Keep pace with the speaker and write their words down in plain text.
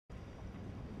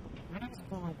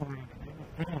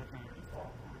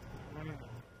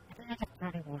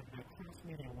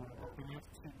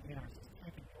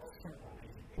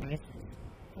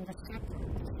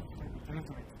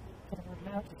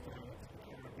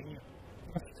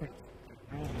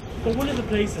But one of the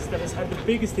places that has had the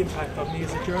biggest impact on me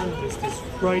as a journalist is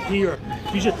right here,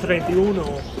 Villa 31,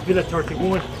 Villa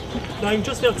 31. Now I'm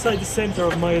just outside the centre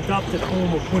of my adopted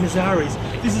home of Buenos Aires.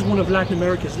 This is one of Latin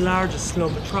America's largest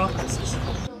slum metropolises.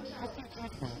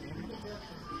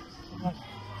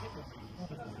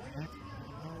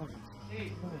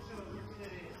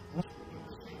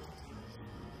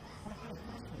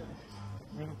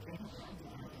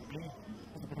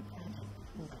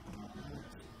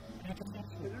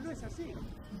 Pero no es así,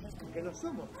 que no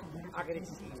somos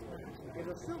agresivos, que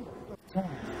no somos.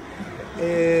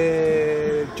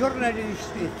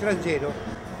 Giornalista extranjero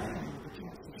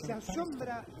se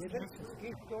asombra de ver que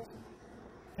esto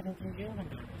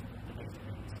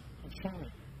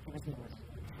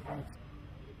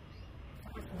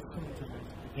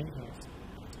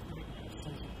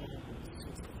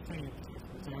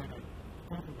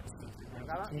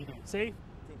See?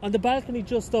 On the balcony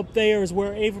just up there is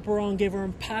where Eva Perón gave her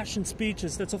impassioned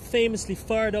speeches that so famously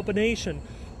fired up a nation.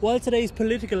 While today's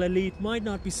political elite might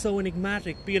not be so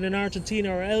enigmatic, be it in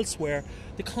Argentina or elsewhere,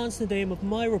 the constant aim of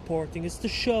my reporting is to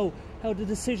show how the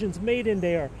decisions made in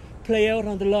there play out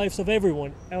on the lives of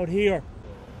everyone out here.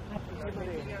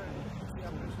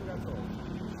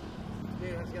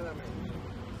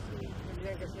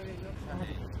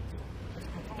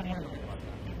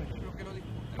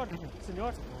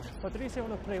 Señor, podría hacer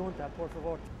una pregunta, por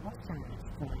favor.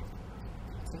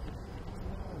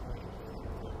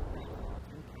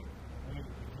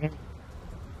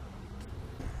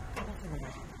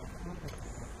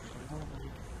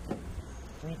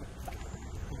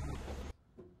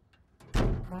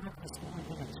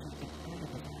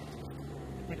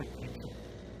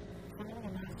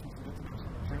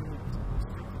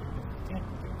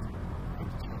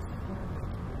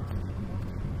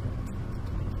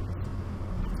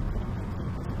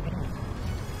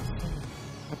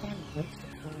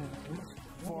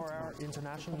 For our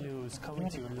international news coming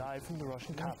to you live from the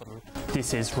Russian capital,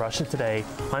 this is Russia Today.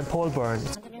 I'm Paul Byrne.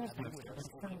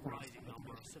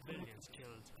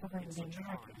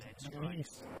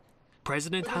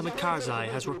 President Hamid Karzai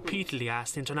has repeatedly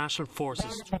asked international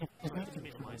forces to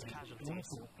minimize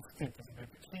casualties.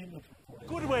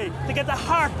 Good way to get the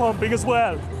heart pumping as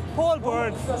well. Paul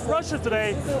Byrne, Russia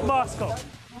Today, Moscow.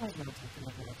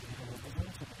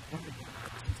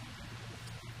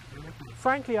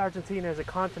 Frankly, Argentina as a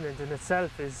continent in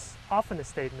itself is often a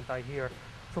statement I hear.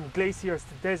 From glaciers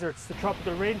to deserts to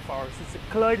tropical rainforests, it's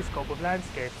a kaleidoscope of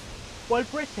landscapes. While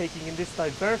breathtaking in this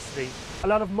diversity, a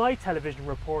lot of my television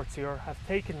reports here have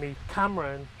taken me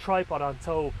camera and tripod on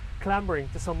tow, clambering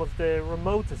to some of the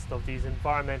remotest of these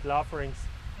environmental offerings.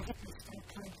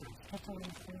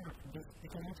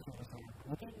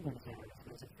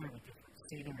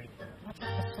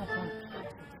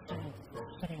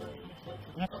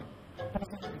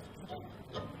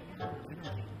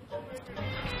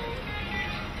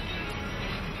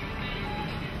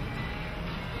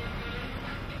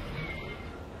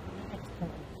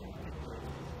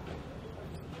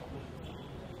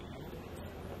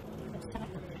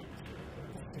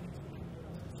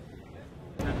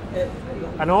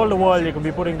 And all the while you can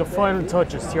be putting the final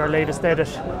touches to your latest edit.